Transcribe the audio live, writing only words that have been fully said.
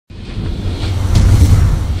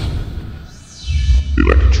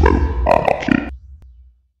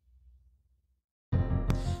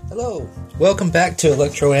Welcome back to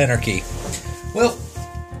Electro-Anarchy. Well,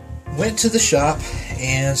 went to the shop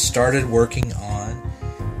and started working on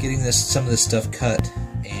getting some of this stuff cut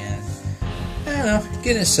and, I don't know,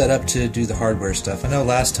 getting it set up to do the hardware stuff. I know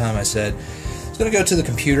last time I said I was going to go to the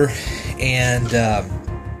computer and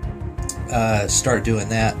start doing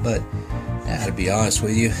that, but to be honest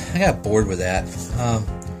with you, I got bored with that.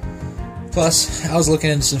 Plus, I was looking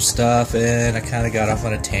into some stuff and I kind of got off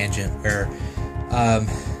on a tangent where I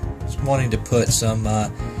was wanting to put some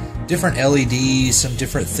different LEDs, some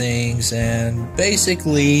different things, and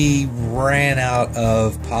basically ran out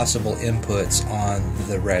of possible inputs on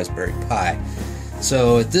the Raspberry Pi.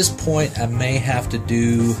 So at this point, I may have to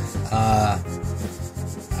do, I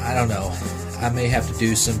don't know, I may have to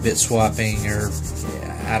do some bit swapping, or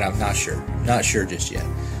I'm not sure just yet.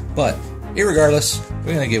 But irregardless,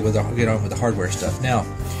 we're gonna get on with the hardware stuff. Now,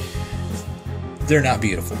 they're not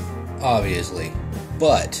beautiful, obviously,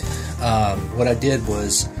 but what I did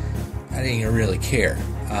was I didn't even really care.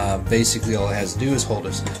 Basically, all it has to do is hold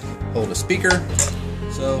a speaker.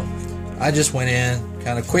 So I just went in,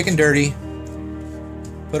 kind of quick and dirty,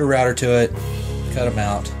 put a router to it, cut them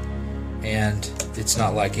out, and it's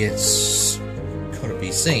not like it's going to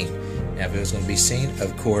be seen. Now, if it was going to be seen,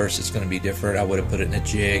 of course, it's going to be different. I would have put it in a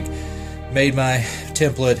jig, made my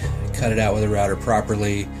template, cut it out with a router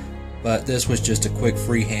properly, but this was just a quick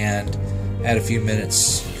freehand. I had a few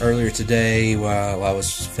minutes earlier today while I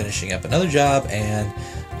was finishing up another job, and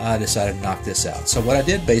I decided to knock this out. So what I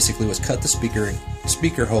did basically was cut the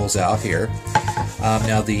speaker holes out here.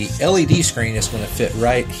 Now the LED screen is going to fit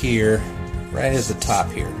right here, right at the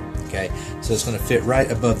top here. Okay, so it's going to fit right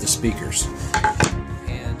above the speakers,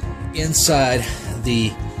 and inside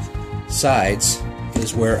the sides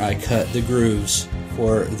is where I cut the grooves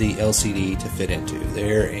for the LCD to fit into,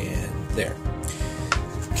 there and there.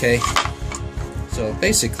 Okay, so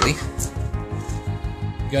basically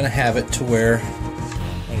you're going to have it to where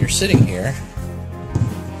when you're sitting here,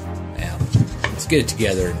 now let's get it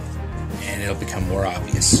together and it'll become more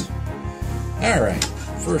obvious. Alright,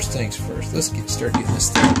 first things first, let's start getting this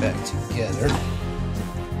thing back together.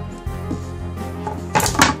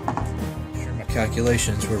 Make sure my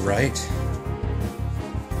calculations were right.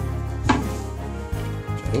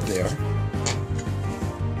 I hope they are.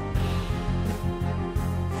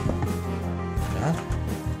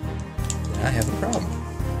 Then I have a problem.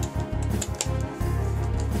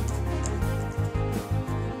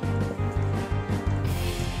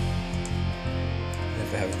 And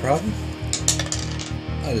if I have a problem,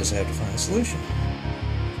 I just have to find a solution.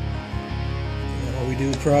 Isn't that what we do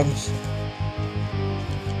with problems?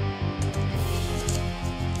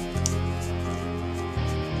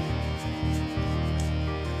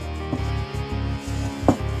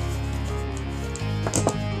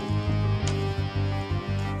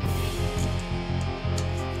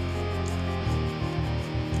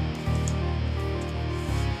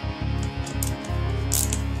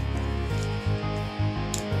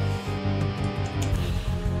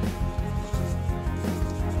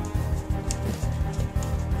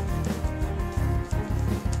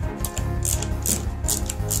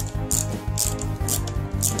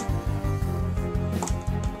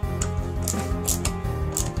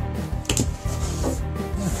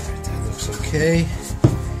 Okay,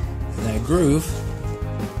 and that groove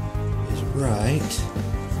is right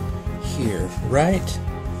here, right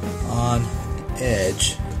on the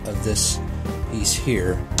edge of this piece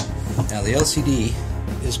here. Now the LCD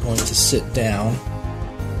is going to sit down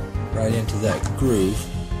right into that groove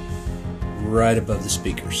right above the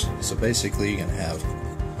speakers. So basically you're going to have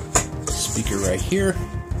the speaker right here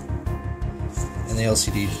and the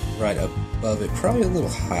LCD right above it, probably a little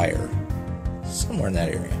higher, somewhere in that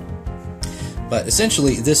area. But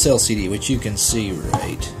essentially, this LCD, which you can see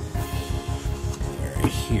right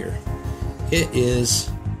here, it is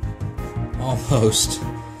almost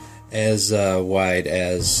as wide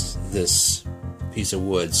as this piece of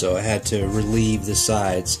wood. So I had to relieve the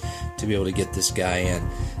sides to be able to get this guy in.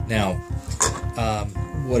 Now,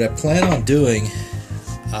 what I plan on doing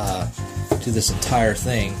to this entire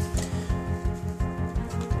thing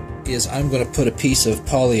is I'm going to put a piece of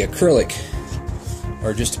polyacrylic,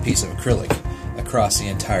 or just a piece of acrylic, across the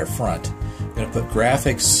entire front. I'm going to put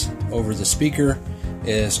graphics over the speaker.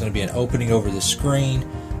 It's going to be an opening over the screen,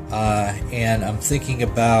 and I'm thinking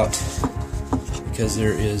about, because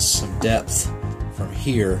there is some depth from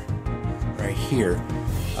here, right here,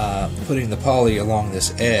 putting the poly along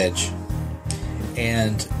this edge,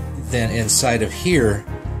 and then inside of here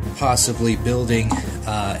possibly building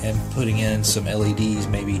and putting in some LEDs,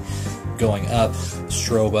 maybe going up,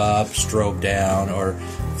 strobe down, or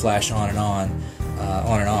flash on and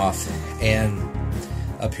off, and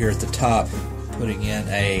up here at the top, putting in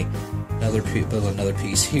another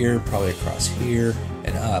piece here, probably across here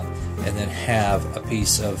and up, and then have a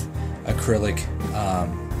piece of acrylic,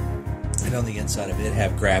 and on the inside of it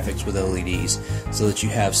have graphics with LEDs, so that you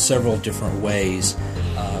have several different ways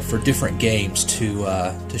for different games to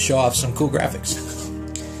show off some cool graphics.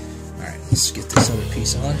 All right, let's get this other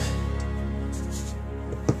piece on. All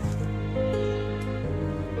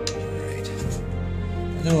right.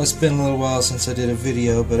 I know it's been a little while since I did a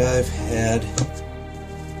video, but I've had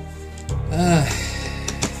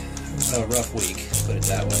a rough week, put it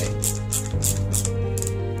that way.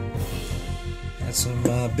 Had some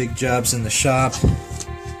big jobs in the shop,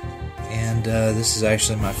 and this is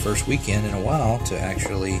actually my first weekend in a while to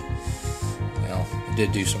actually, well, I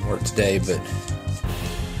did do some work today, but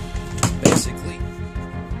basically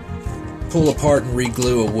pull apart and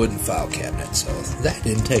re-glue a wooden file cabinet, so that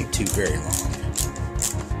didn't take too very long.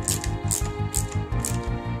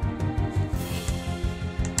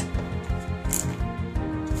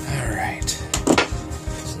 Alright,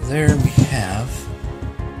 so there we have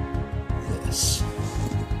this.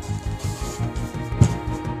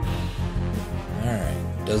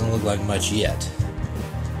 Alright, doesn't look like much yet,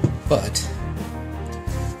 but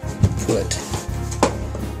put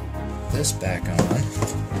this back on,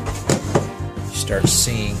 you start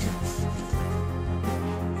seeing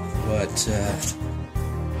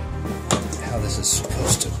how this is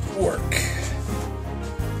supposed to work. Going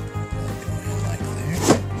in like there.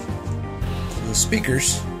 So the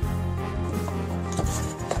speakers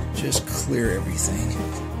just clear everything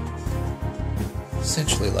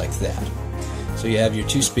essentially like that. So you have your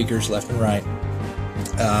two speakers left and right.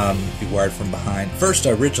 Be wired from behind. First,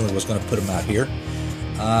 I originally was going to put them out here,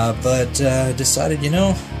 but decided, you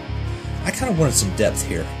know, I kind of wanted some depth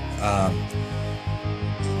here.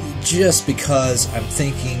 Just because I'm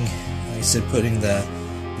thinking, like I said, putting the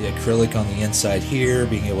acrylic on the inside here,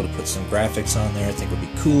 being able to put some graphics on there, I think would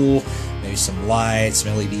be cool. Maybe some lights,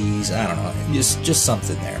 some LEDs, I don't know, just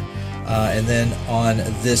something there. And then on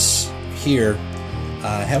this here,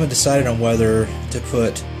 I haven't decided on whether to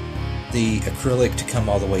put the acrylic to come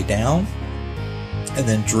all the way down, and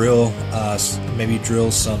then maybe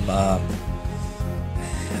drill some, I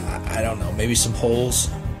don't know, maybe some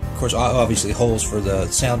holes. Of course, obviously holes for the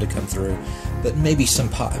sound to come through, but maybe some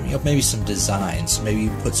designs. Maybe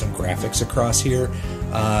put some graphics across here,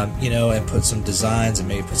 and put some designs, and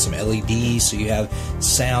maybe put some LEDs so you have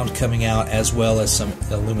sound coming out as well as some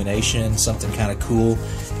illumination, something kind of cool,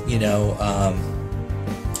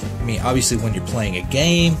 I mean, obviously when you're playing a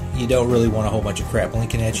game, you don't really want a whole bunch of crap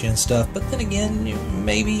blinking at you and stuff, but then again,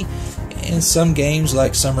 maybe in some games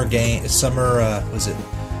like Summer Games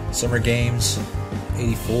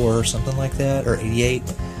 84 or something like that, or 88,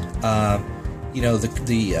 I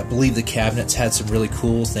believe the cabinets had some really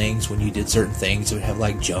cool things. When you did certain things, it would have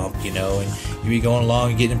like jump, and you'd be going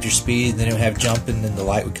along and getting up to your speed, and then it would have jump, and then the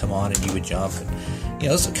light would come on and you would jump, and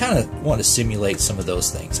so kind of want to simulate some of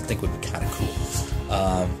those things. I think would be kind of cool.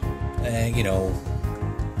 And I don't know.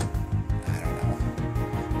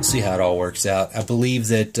 We'll see how it all works out. I believe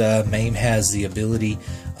that MAME has the ability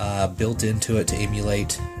built into it to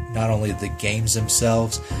emulate not only the games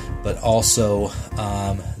themselves, but also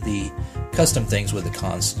the custom things with the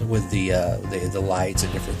lights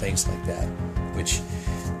and different things like that. Which,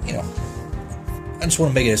 I just want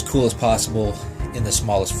to make it as cool as possible in the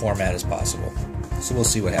smallest format as possible. So we'll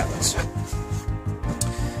see what happens.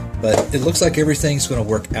 But it looks like everything's going to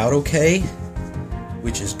work out okay,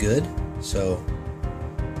 which is good. So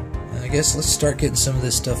I guess let's start getting some of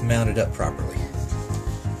this stuff mounted up properly.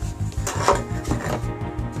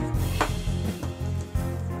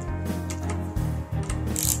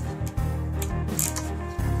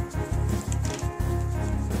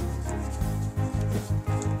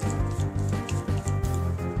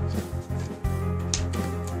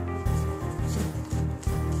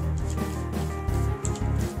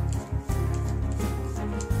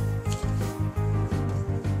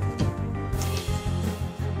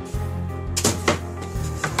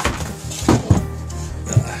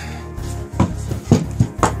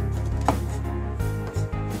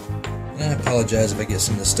 I apologize if I get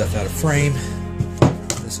some of this stuff out of frame.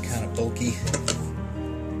 It's kind of bulky.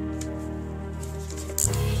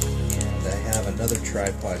 And I have another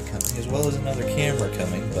tripod coming, as well as another camera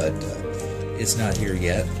coming, but it's not here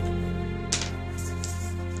yet.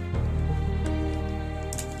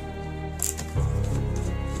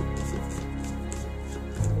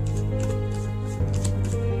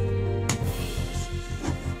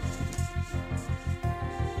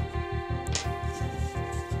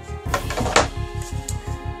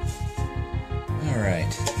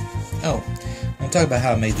 Alright. Oh, talk about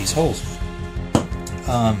how I made these holes.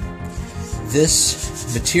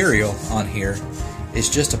 This material on here is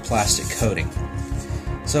just a plastic coating.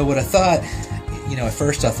 So what I thought, at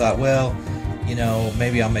first I thought, well,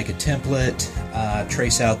 maybe I'll make a template,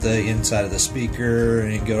 trace out the inside of the speaker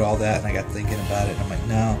and go to all that, and I got thinking about it, and I'm like,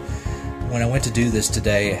 no. When I went to do this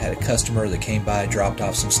today, I had a customer that came by, dropped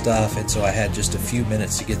off some stuff, and so I had just a few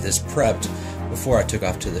minutes to get this prepped before I took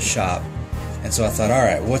off to the shop. And so I thought,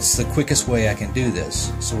 alright, what's the quickest way I can do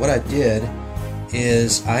this? So what I did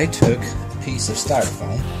is I took a piece of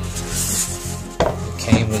styrofoam. It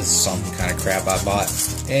came with some kind of crap I bought,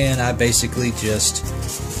 and I basically just,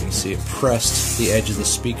 you can see it, pressed the edge of the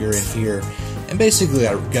speaker in here, and basically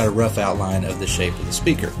I got a rough outline of the shape of the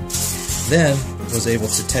speaker. Then was able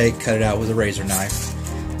to cut it out with a razor knife,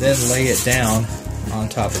 then lay it down on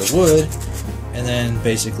top of the wood, and then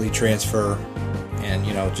basically transfer, and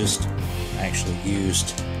just actually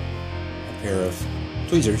used a pair of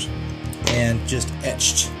tweezers and just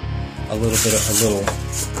etched a little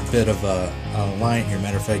bit of a line here.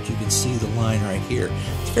 Matter of fact, you can see the line right here.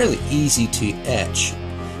 It's fairly easy to etch.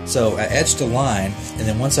 So I etched a line, and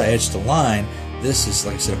then once I etched a line, this is,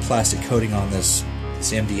 like I said, a plastic coating on this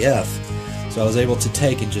MDF. So I was able to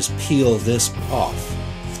take and just peel this off.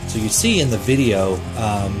 So you see in the video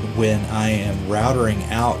when I am routering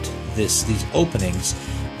out these openings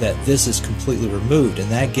that this is completely removed,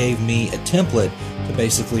 and that gave me a template to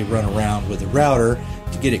basically run around with the router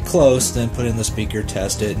to get it close, then put in the speaker,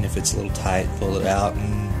 test it, and if it's a little tight, pull it out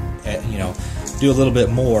and do a little bit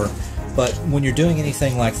more. But when you're doing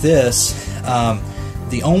anything like this,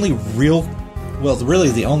 the only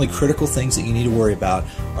critical things that you need to worry about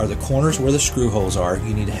are the corners where the screw holes are.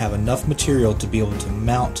 You need to have enough material to be able to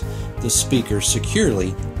mount the speaker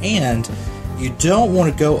securely, and you don't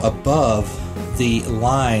want to go above the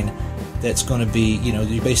line that's going to be,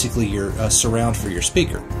 basically your surround for your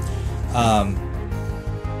speaker.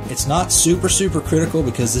 It's not super critical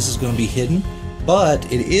because this is going to be hidden, but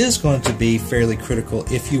it is going to be fairly critical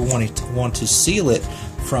if you want to seal it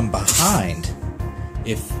from behind.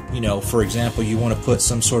 If, for example, you want to put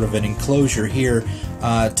some sort of an enclosure here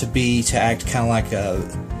to act kind of like a,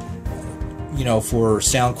 for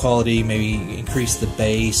sound quality, maybe increase the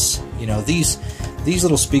bass. These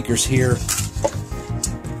little speakers here,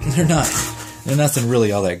 they're nothing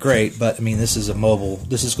really all that great, but I mean, this is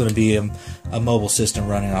going to be a mobile system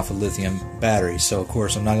running off a lithium battery, so of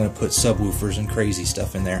course I'm not going to put subwoofers and crazy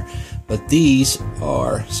stuff in there. But these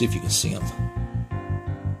are, see if you can see them.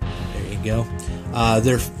 There you go.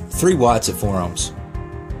 They're 3 watts at 4 ohms,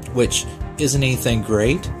 which isn't anything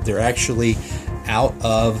great. They're actually out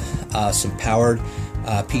of some powered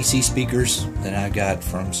PC speakers that I got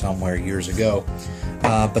from somewhere years ago.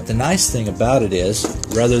 But the nice thing about it is,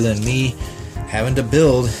 rather than me having to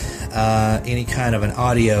build any kind of an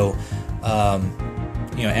audio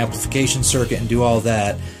amplification circuit and do all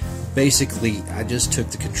that, basically I just took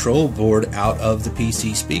the control board out of the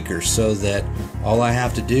PC speaker, so that all I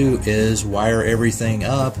have to do is wire everything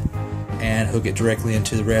up and hook it directly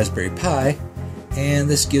into the Raspberry Pi, and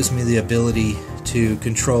this gives me the ability to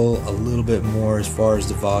control a little bit more as far as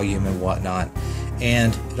the volume and whatnot.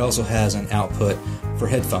 And it also has an output for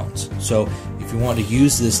headphones, so if you want to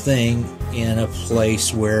use this thing in a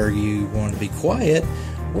place where you want to be quiet,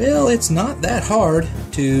 well, it's not that hard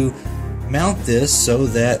to mount this so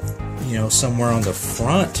that, somewhere on the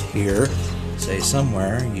front here, say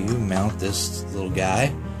somewhere, you mount this little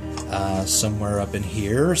guy somewhere up in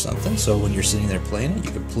here or something, so when you're sitting there playing it,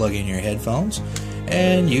 you can plug in your headphones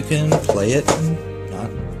and you can play it and not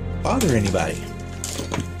bother anybody.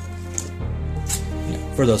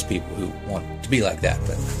 For those people who want to be like that,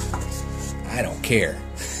 but I don't care.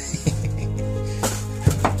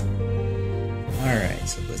 Alright,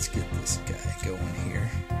 so let's get this guy going here.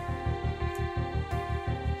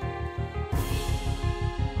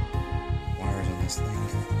 Wires on this thing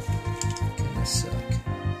kinda suck.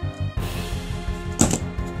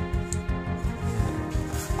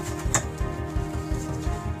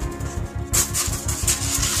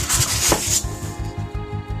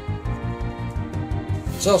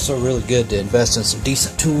 It's also really good to invest in some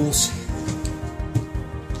decent tools.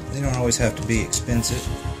 They don't always have to be expensive.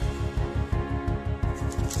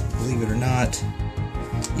 Believe it or not,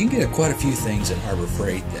 you can get quite a few things at Harbor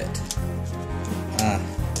Freight that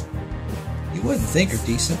you wouldn't think are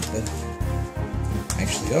decent, but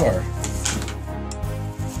actually are.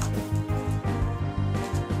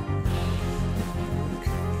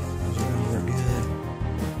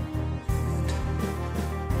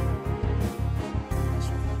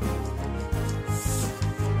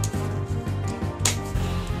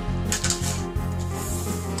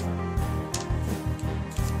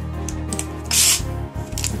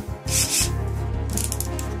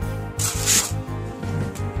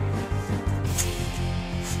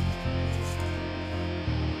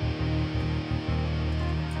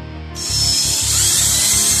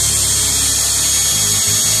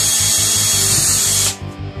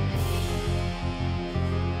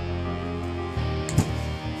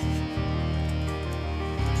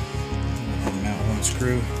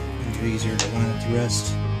 through. Make it easier to line up the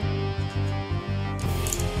rest.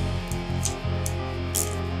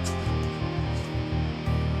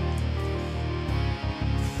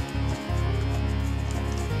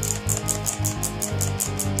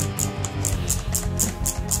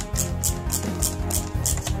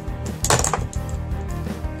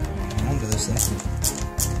 Onto this thing.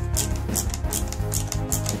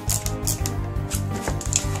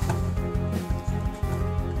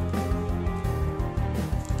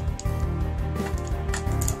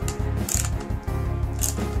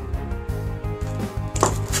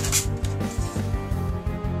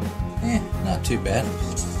 Not too bad.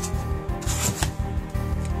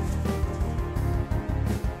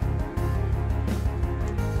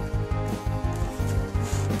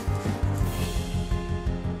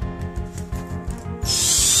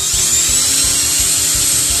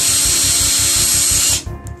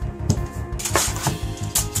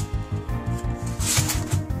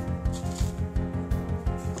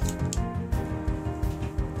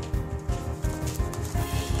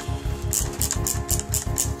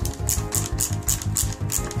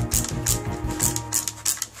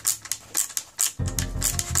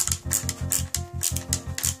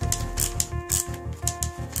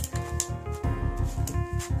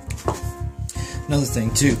 Another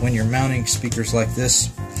thing too, when you're mounting speakers like this,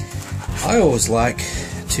 I always like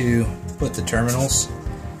to put the terminals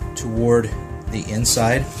toward the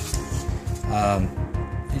inside.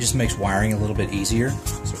 It just makes wiring a little bit easier.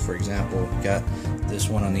 So for example, we've got this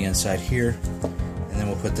one on the inside here, and then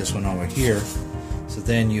we'll put this one over here. So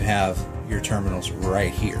then you have your terminals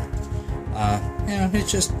right here. You know,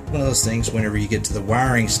 it's just one of those things whenever you get to the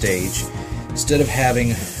wiring stage, instead of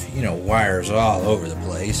having, you know, wires all over the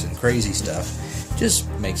place and crazy stuff, just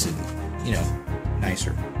makes it, you know,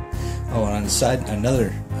 nicer. Oh, and on the side,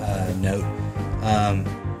 another note, I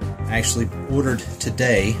actually ordered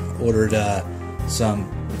today, some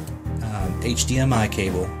HDMI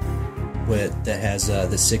cable that has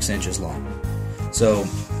the 6 inches long. So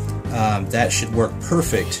that should work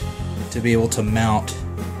perfect to be able to mount,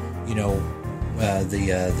 you know,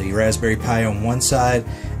 the Raspberry Pi on one side,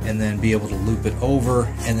 and then be able to loop it over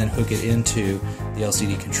and then hook it into the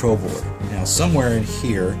LCD control board. Now somewhere in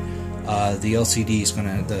here, the LCD is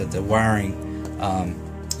gonna, the wiring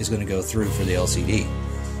is gonna go through for the LCD.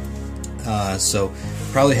 So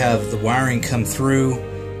probably have the wiring come through,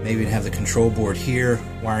 maybe have the control board here,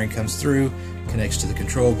 wiring comes through, connects to the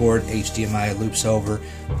control board, HDMI loops over,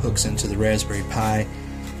 hooks into the Raspberry Pi.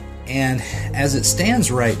 And as it stands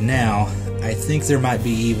right now, I think there might be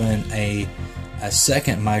even a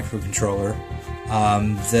second microcontroller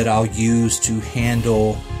that I'll use to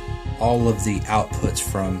handle all of the outputs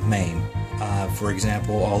from MAME. For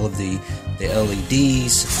example, all of the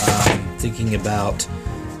LEDs, thinking about,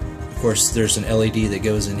 of course there's an LED that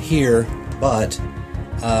goes in here, but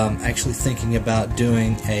actually thinking about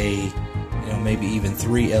doing a, you know, maybe even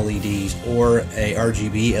 3 LEDs or a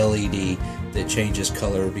RGB LED that changes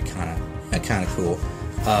color would be kind of cool.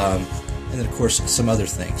 And then of course some other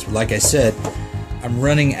things. Like I said, I'm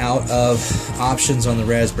running out of options on the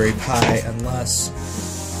Raspberry Pi unless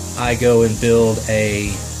I go and build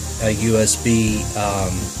a USB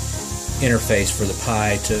interface for the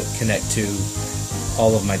Pi to connect to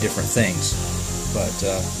all of my different things. But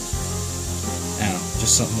I don't know,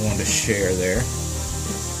 just something I wanted to share there.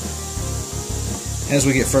 As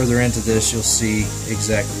we get further into this, you'll see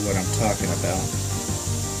exactly what I'm talking about.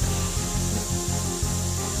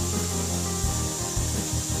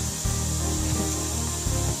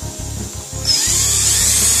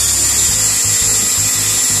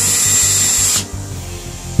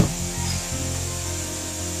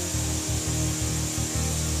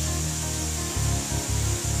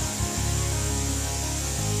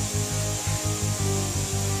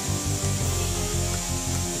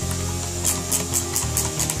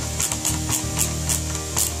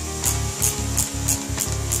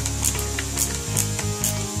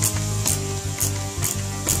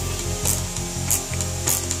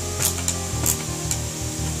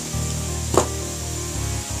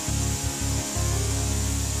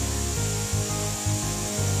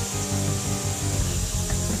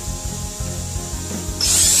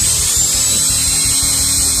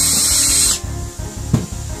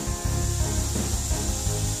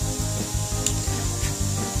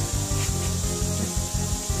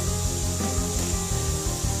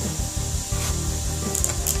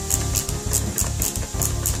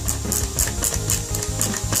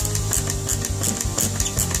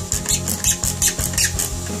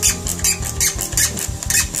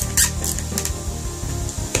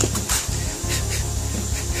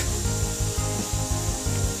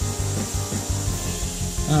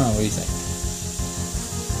 Oh, what do you think?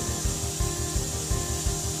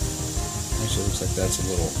 Actually, looks like that's a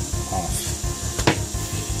little off.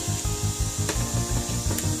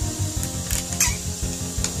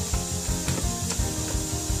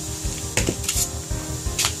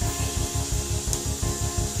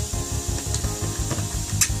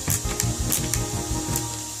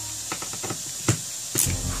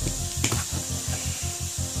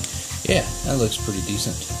 Yeah, that looks pretty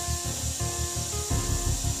decent.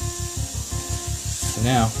 So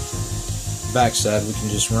now, backside we can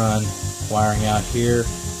just run wiring out here,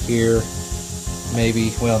 here,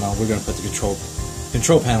 maybe. Well, no, we're going to put the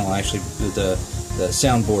control panel. Actually, the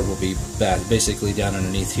soundboard will be back, basically down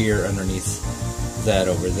underneath here, underneath that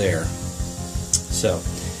over there. So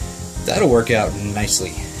that'll work out nicely.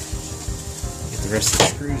 Get the rest of the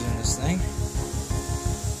screws in this thing.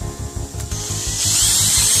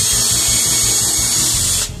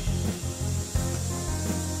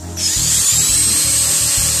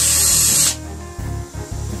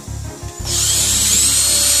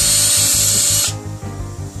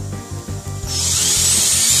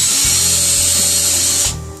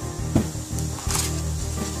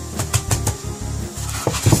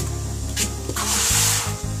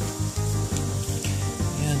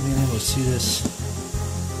 See this?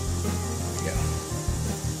 There we go.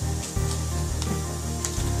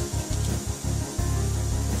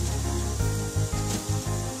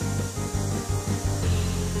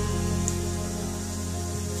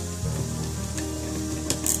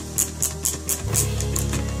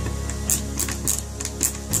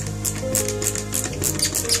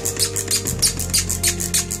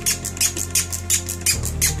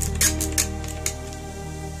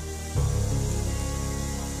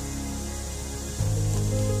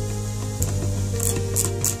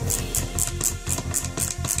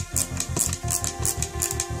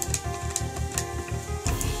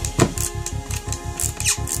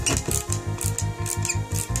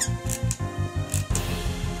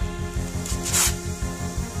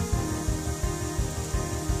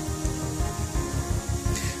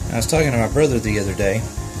 I was talking to my brother the other day,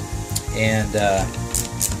 and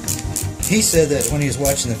he said that when he was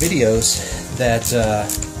watching the videos that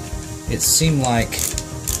it seemed like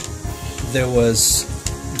there was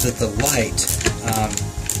the light,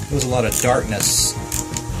 there was a lot of darkness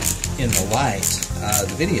in the light,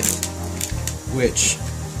 the video, which,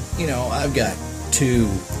 you know, I've got two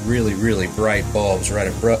really bright bulbs right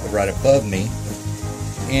above me,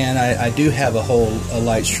 and I do have a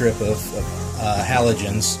light strip of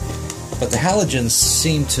halogens, but the halogens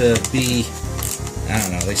seem to be, I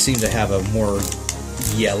don't know, they seem to have a more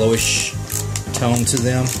yellowish tone to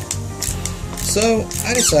them. So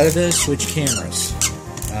I decided to switch cameras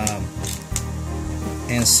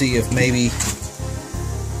and see if maybe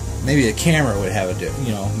the camera would have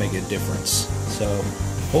make a difference. So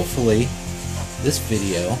hopefully this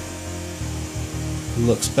video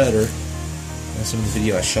looks better than some of the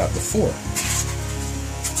video I shot before.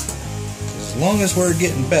 As long as we're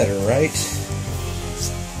getting better, right?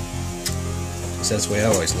 Because that's the way I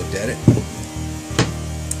always looked at it.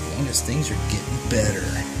 As long as things are getting better.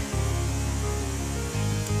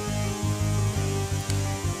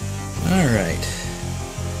 Alright.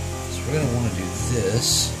 So we're going to want to do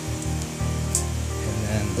this. And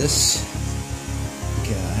then this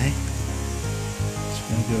guy is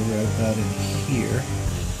going to go right about in here.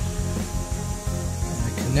 And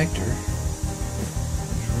the connector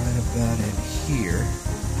right about in here.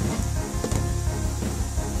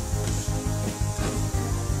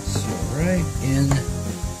 So right in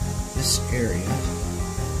this area,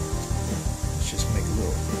 let's just make a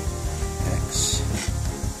little X.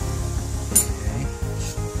 Okay.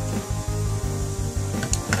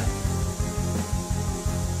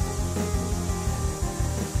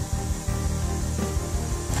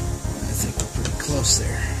 I think we're pretty close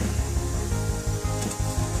there.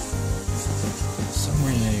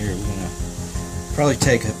 Somewhere in there, we're gonna probably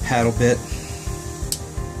take a paddle bit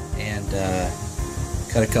and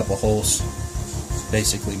cut a couple holes,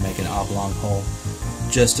 basically make an oblong hole,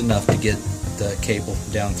 just enough to get the cable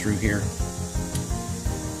down through here,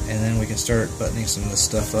 and then we can start buttoning some of this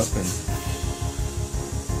stuff up and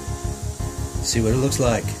see what it looks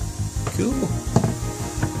like. Cool.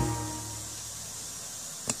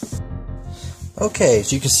 Okay,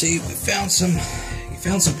 as you can see, we found some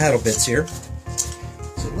paddle bits here.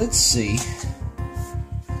 So let's see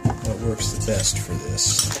what works the best for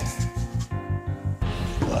this.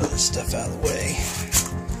 A lot of this stuff out of the way.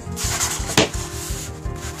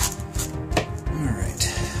 Alright.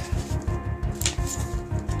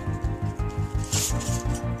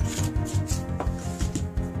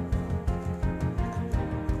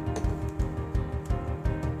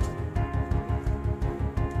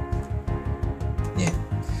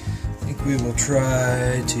 we will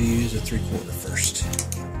try to use a 3/4 first.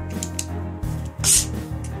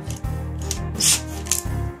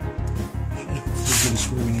 Should get us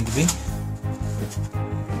where we need to be.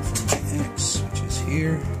 From the X, which is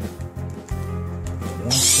here.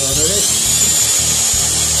 One side of it.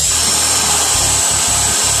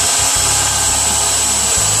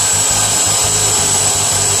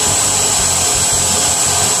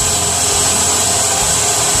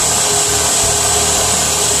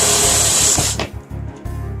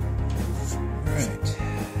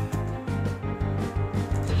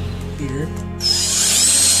 Here.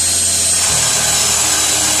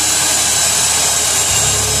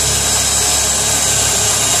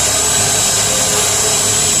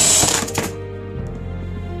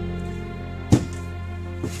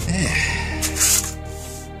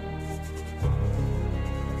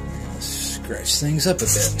 Scratch things up a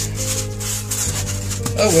bit.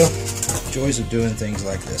 Oh well, joys of doing things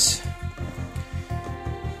like this.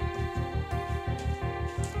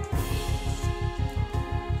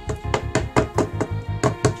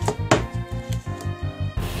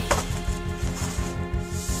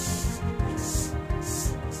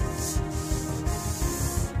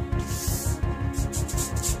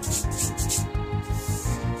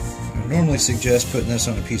 I normally suggest putting this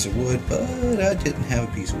on a piece of wood, but I didn't have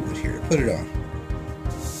a piece of wood here to put it on.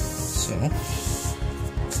 So,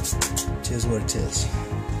 it is what it is.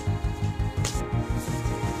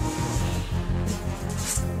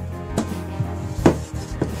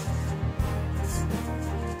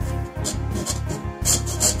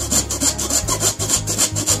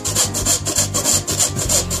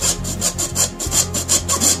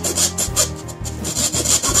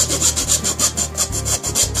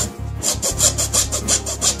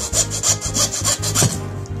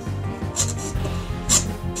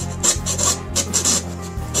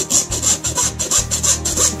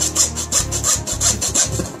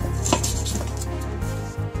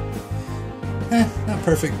 Not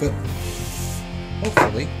perfect, but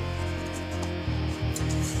hopefully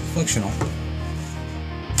functional.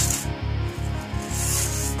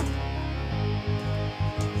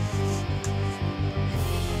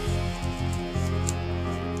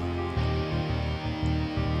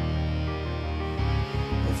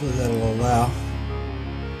 Hopefully that'll allow the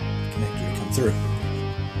connector to come through.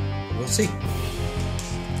 But we'll see.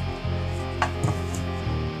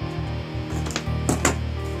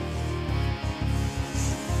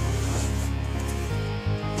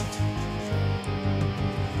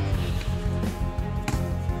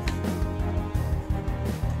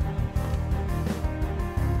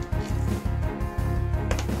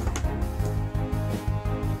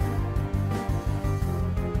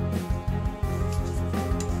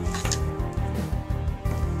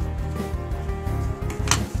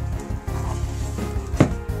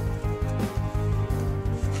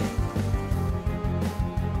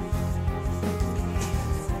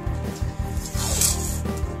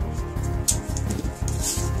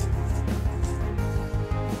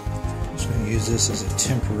 Use this as a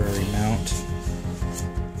temporary mount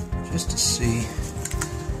just to see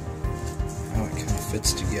how it kind of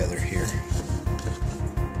fits together here.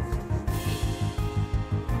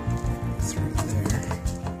 Through there.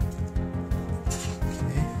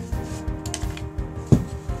 Okay.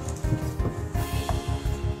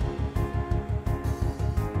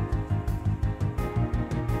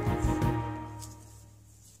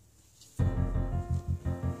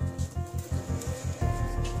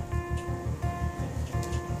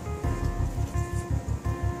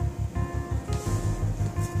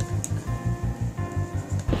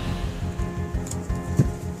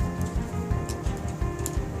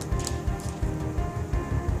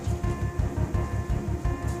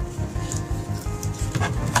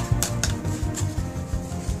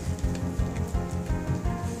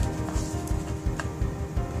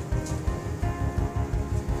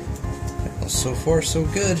 So far, so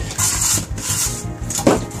good.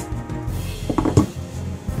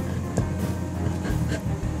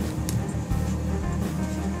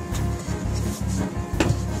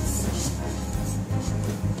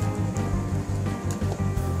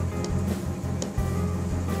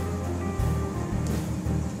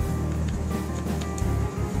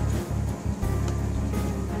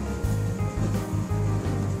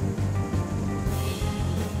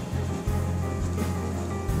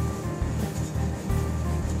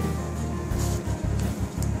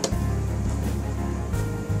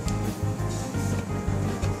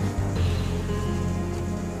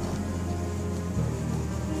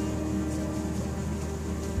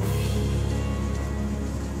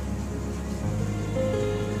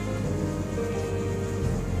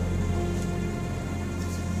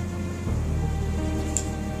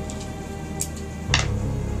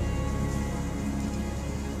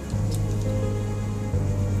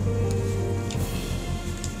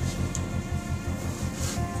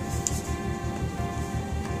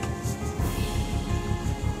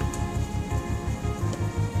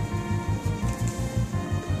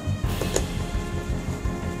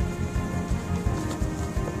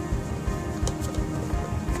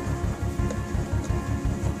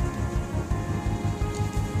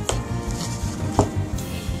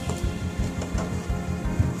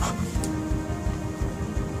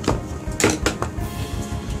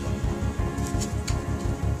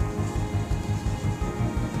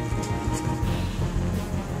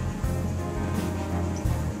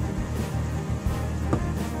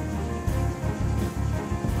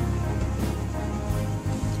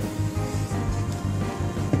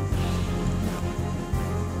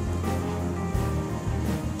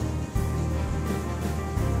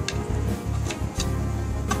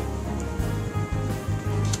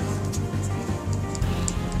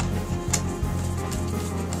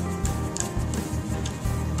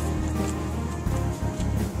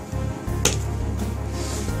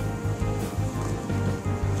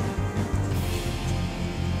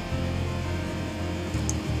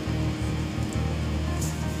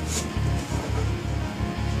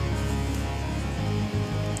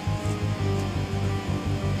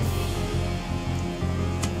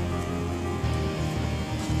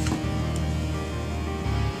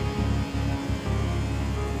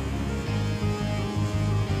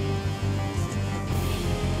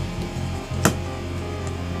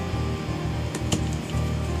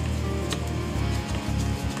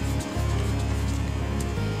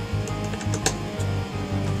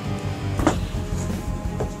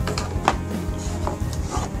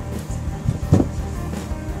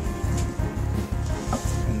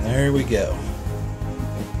 there we go.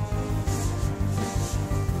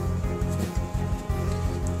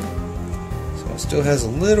 So it still has a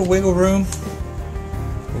little wiggle room,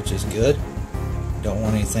 which is good. Don't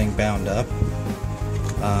want anything bound up.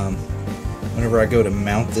 Whenever I go to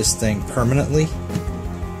mount this thing permanently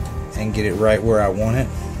and get it right where I want it,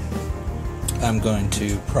 I'm going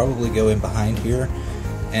to probably go in behind here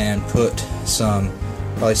and put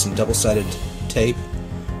probably some double-sided tape,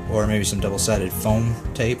 or maybe some double-sided foam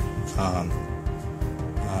tape,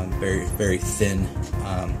 very, very thin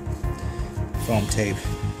foam tape,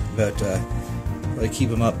 but really keep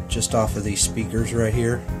them up just off of these speakers right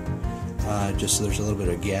here, just so there's a little bit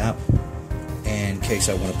of gap in case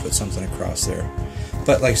I want to put something across there.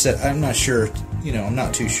 But like I said, I'm not sure, I'm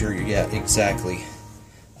not too sure yet exactly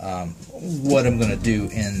what I'm going to do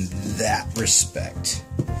in that respect.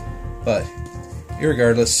 But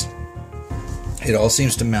irregardless, it all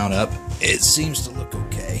seems to mount up. It seems to look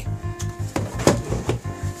okay.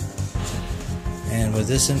 And with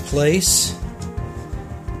this in place,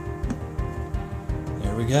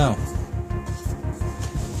 there we go.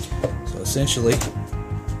 So essentially,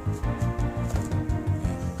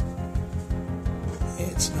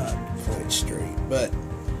 it's not quite straight, but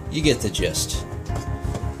you get the gist.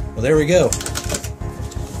 Well, there we go.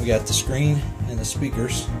 We got the screen and the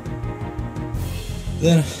speakers.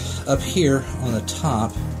 Then up here on the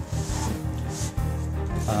top,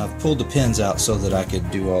 I've pulled the pins out so that I could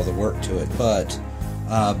do all the work to it, but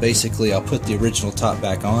basically I'll put the original top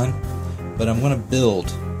back on, but I'm going to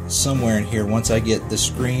build somewhere in here. Once I get the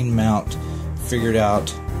screen mount figured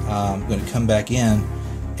out, I'm going to come back in,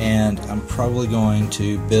 and I'm probably going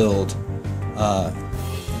to build an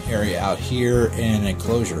area out here and an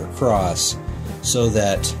enclosure across, so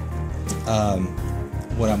that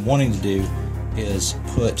what I'm wanting to do is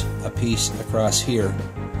put a piece across here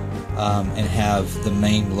and have the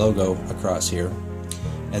main logo across here,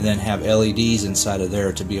 and then have LEDs inside of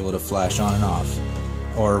there to be able to flash on and off,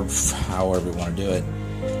 or however you want to do it.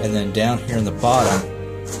 And then down here in the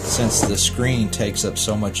bottom, since the screen takes up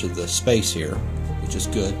so much of the space here, which is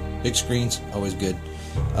good, big screens, always good,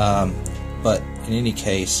 but in any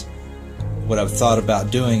case, what I've thought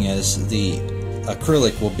about doing is the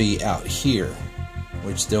acrylic will be out here,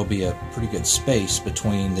 which there'll be a pretty good space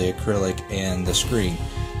between the acrylic and the screen.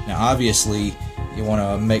 Now obviously you want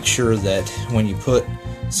to make sure that when you put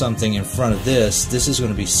something in front of this is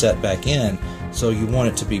going to be set back in, so you want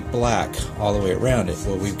it to be black all the way around it.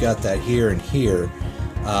 Well, we've got that here and here.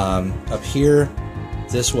 Up here,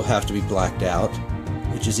 this will have to be blacked out,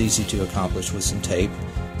 which is easy to accomplish with some tape.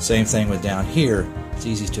 Same thing with down here, it's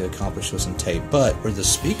easy to accomplish with some tape. But where the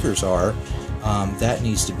speakers are, that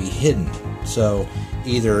needs to be hidden. So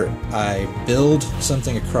either I build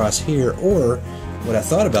something across here, or what I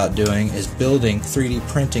thought about doing is building, 3D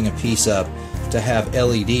printing a piece up to have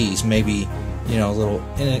LEDs, maybe little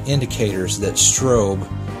indicators that strobe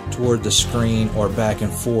toward the screen or back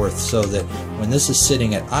and forth, so that when this is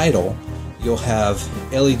sitting at idle, you'll have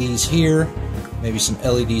LEDs here, maybe some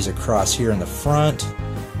LEDs across here in the front,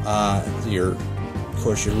 of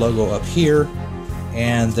course your logo up here,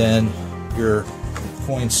 and then your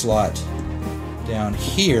coin slot down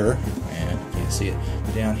here, and you can't see it,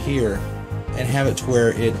 down here, and have it to where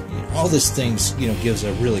it, all these things, gives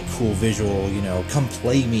a really cool visual, come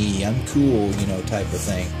play me, I'm cool, type of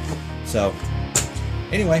thing. So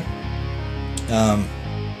anyway, I'm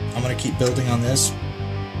going to keep building on this,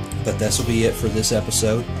 but this will be it for this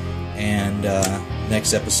episode, and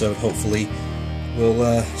next episode hopefully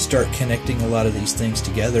we'll start connecting a lot of these things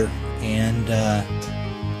together, and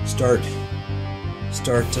start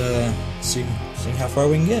seeing how far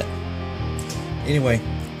we can get. Anyway,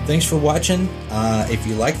 thanks for watching. If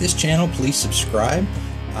you like this channel, please subscribe.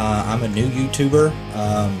 I'm a new YouTuber.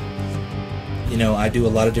 I do a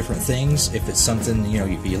lot of different things. If it's something,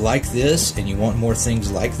 if you like this and you want more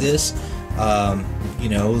things like this,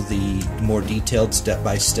 the more detailed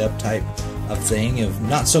step-by-step type of thing, of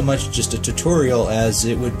not so much just a tutorial as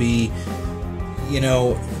it would be,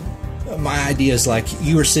 my idea is like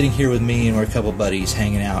you are sitting here with me and we're a couple buddies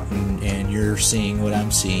hanging out, and you're seeing what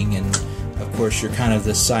I'm seeing, and of course you're kind of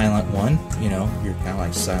the silent one, you're kind of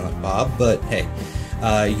like Silent Bob, but hey,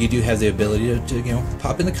 you do have the ability to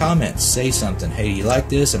pop in the comments, say something. Hey, do you like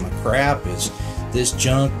this? Am I crap? Is this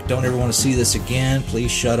junk? Don't ever want to see this again.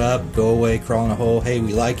 Please shut up, go away, crawl in a hole. Hey,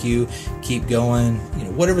 we like you, keep going,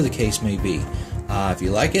 whatever the case may be. If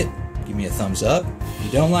you like it, give me a thumbs up. If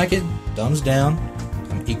you don't like it, thumbs down.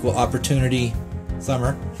 I'm an equal opportunity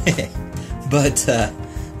thumber. But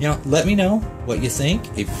let me know what you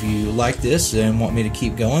think. If you like this and want me to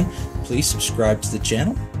keep going, please subscribe to the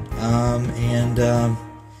channel.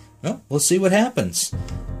 well, we'll see what happens.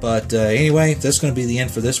 But anyway, that's going to be the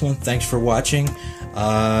end for this one. Thanks for watching.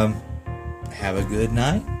 Have a good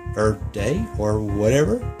night or day or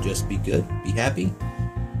whatever. Just be good. Be happy.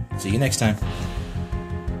 See you next time.